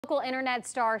Local internet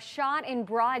star shot in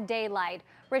broad daylight.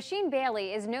 Rasheen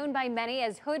Bailey is known by many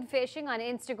as hood fishing on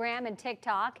Instagram and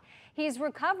TikTok. He's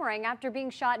recovering after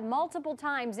being shot multiple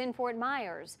times in Fort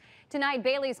Myers. Tonight,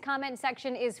 Bailey's comment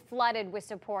section is flooded with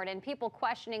support and people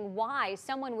questioning why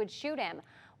someone would shoot him.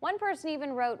 One person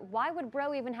even wrote, "Why would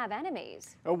bro even have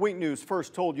enemies?" Wink News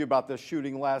first told you about this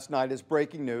shooting last night as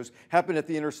breaking news. Happened at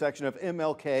the intersection of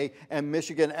MLK and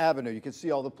Michigan Avenue. You can see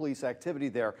all the police activity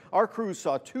there. Our crews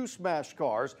saw two smashed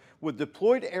cars with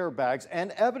deployed airbags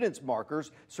and evidence markers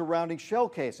surrounding shell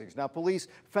casings. Now, police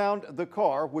found the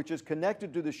car, which is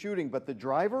connected to the shooting, but the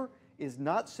driver is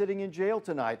not sitting in jail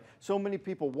tonight. So many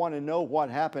people want to know what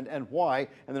happened and why.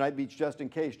 And the Night Beat's Justin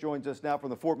Case joins us now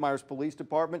from the Fort Myers Police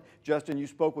Department. Justin, you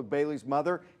spoke with Bailey's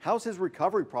mother. How's his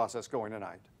recovery process going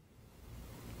tonight?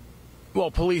 Well,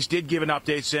 police did give an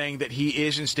update saying that he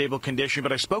is in stable condition,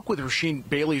 but I spoke with Rasheen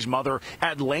Bailey's mother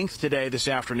at length today this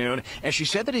afternoon, and she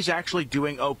said that he's actually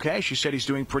doing okay. She said he's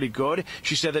doing pretty good.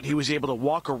 She said that he was able to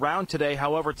walk around today.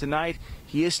 However, tonight,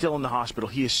 he is still in the hospital.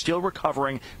 He is still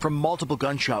recovering from multiple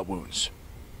gunshot wounds.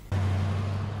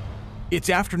 It's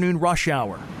afternoon rush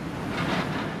hour.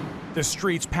 The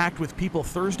streets packed with people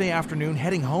Thursday afternoon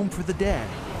heading home for the day.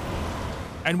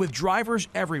 And with drivers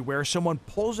everywhere, someone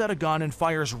pulls out a gun and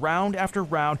fires round after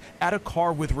round at a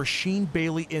car with Rasheen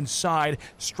Bailey inside,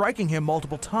 striking him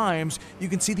multiple times. You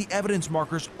can see the evidence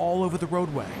markers all over the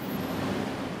roadway.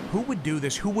 Who would do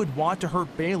this? Who would want to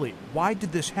hurt Bailey? Why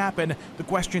did this happen? The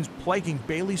questions plaguing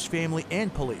Bailey's family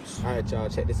and police. All right, y'all,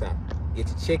 check this out. Get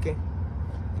your chicken,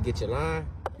 get your lime.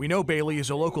 We know Bailey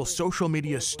is a local social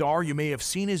media star. You may have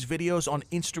seen his videos on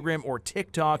Instagram or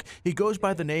TikTok. He goes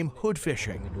by the name Hood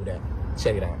Fishing. Do that.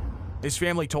 Check it out. His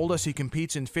family told us he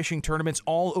competes in fishing tournaments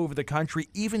all over the country,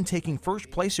 even taking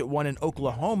first place at one in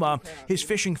Oklahoma. His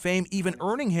fishing fame even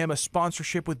earning him a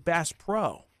sponsorship with Bass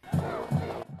Pro.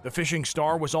 The fishing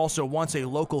star was also once a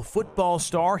local football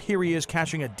star. Here he is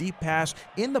catching a deep pass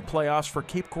in the playoffs for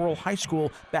Cape Coral High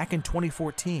School back in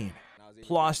 2014.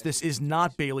 Plus, this is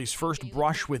not Bailey's first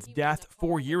brush with death.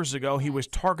 4 years ago, he was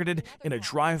targeted in a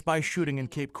drive-by shooting in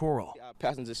Cape Coral.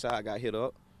 Passenger side got hit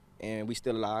up, and we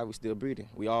still alive, we still breathing.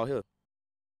 We all here.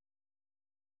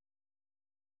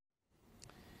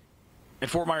 And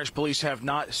Fort Myers police have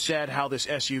not said how this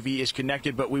SUV is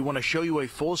connected, but we want to show you a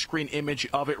full screen image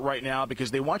of it right now because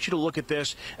they want you to look at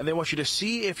this and they want you to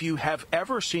see if you have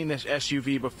ever seen this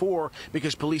SUV before,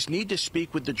 because police need to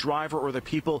speak with the driver or the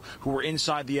people who were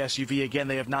inside the SUV. Again,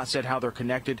 they have not said how they're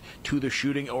connected to the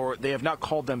shooting, or they have not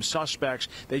called them suspects.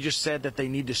 They just said that they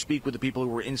need to speak with the people who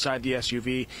were inside the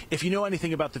SUV. If you know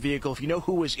anything about the vehicle, if you know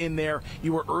who was in there,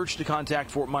 you are urged to contact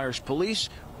Fort Myers police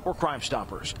or Crime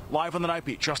Stoppers. Live on the Night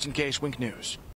Beat, Justin Case, Wink News.